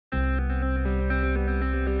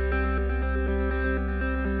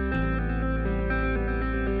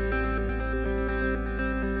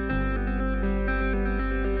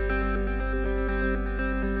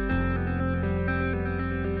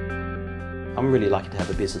I'm really lucky to have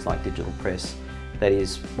a business like Digitalpress that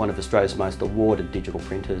is one of Australia's most awarded digital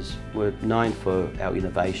printers. We're known for our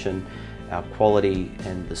innovation, our quality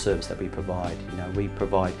and the service that we provide. We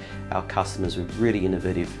provide our customers with really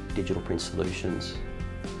innovative digital print solutions.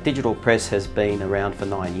 Digitalpress has been around for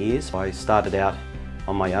 9 years. I started out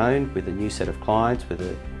on my own with a new set of clients, with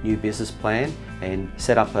a new business plan, and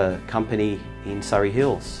set up a company in Surrey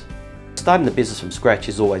Hills. Starting the business from scratch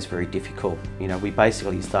is always very difficult. We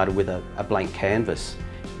basically started with a blank canvas.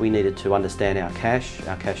 We needed to understand our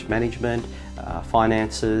cash management,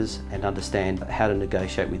 finances, and understand how to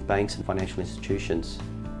negotiate with banks and financial institutions.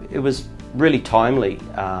 It was really timely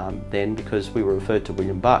then, because we were referred to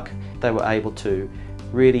William Buck. They were able to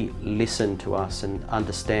really listen to us and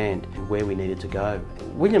understand where we needed to go.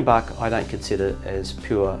 William Buck I don't consider as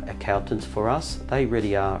pure accountants for us. They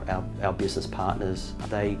really are our business partners.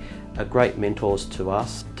 They are great mentors to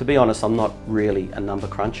us. To be honest, I'm not really a number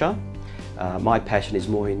cruncher. My passion is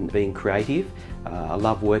more in being creative. I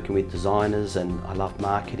love working with designers and I love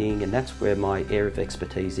marketing, and that's where my area of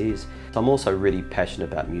expertise is. I'm also really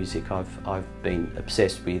passionate about music. I've been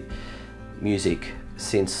obsessed with music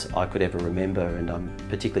since I could ever remember, and I'm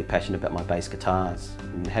particularly passionate about my bass guitars.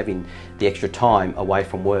 And having the extra time away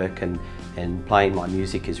from work and playing my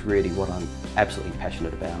music is really what I'm absolutely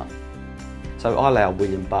passionate about. So I allow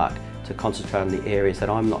William Buck to concentrate on the areas that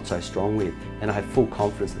I'm not so strong with, and I have full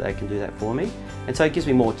confidence that they can do that for me. And so it gives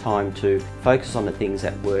me more time to focus on the things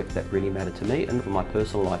at work that really matter to me, and for my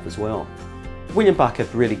personal life as well. William Buck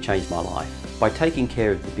have really changed my life. By taking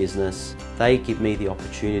care of the business, they give me the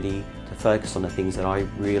opportunity to focus on the things that I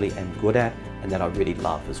really am good at and that I really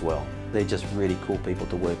love as well. They're just really cool people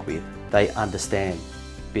to work with. They understand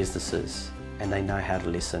businesses and they know how to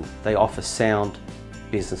listen. They offer sound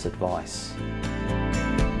business advice.